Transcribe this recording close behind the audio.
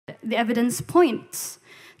the evidence points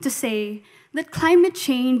to say that climate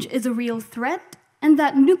change is a real threat and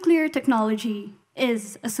that nuclear technology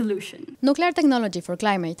is a solution. Nuclear technology for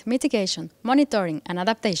climate, mitigation, monitoring and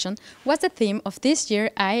adaptation was the theme of this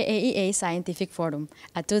year's IAEA Scientific Forum,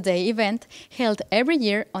 a two-day event held every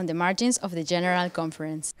year on the margins of the General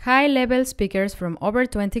Conference. High-level speakers from over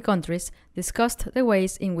 20 countries discussed the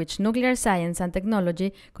ways in which nuclear science and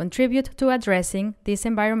technology contribute to addressing this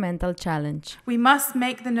environmental challenge. We must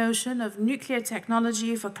make the notion of nuclear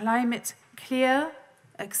technology for climate clear,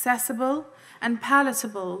 accessible, and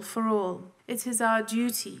palatable for all. It is our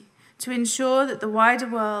duty to ensure that the wider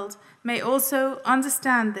world may also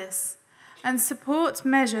understand this and support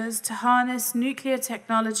measures to harness nuclear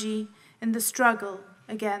technology in the struggle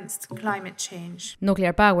against climate change.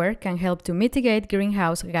 Nuclear power can help to mitigate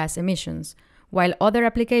greenhouse gas emissions, while other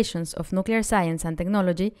applications of nuclear science and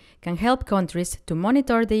technology can help countries to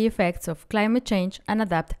monitor the effects of climate change and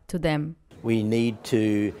adapt to them. We need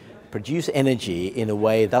to produce energy in a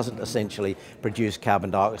way that doesn't essentially produce carbon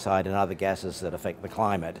dioxide and other gases that affect the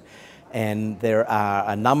climate. And there are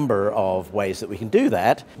a number of ways that we can do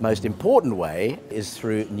that. The most important way is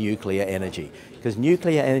through nuclear energy, because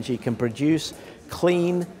nuclear energy can produce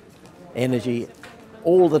clean energy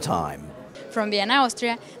all the time. From Vienna,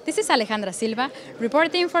 Austria, this is Alejandra Silva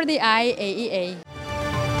reporting for the IAEA.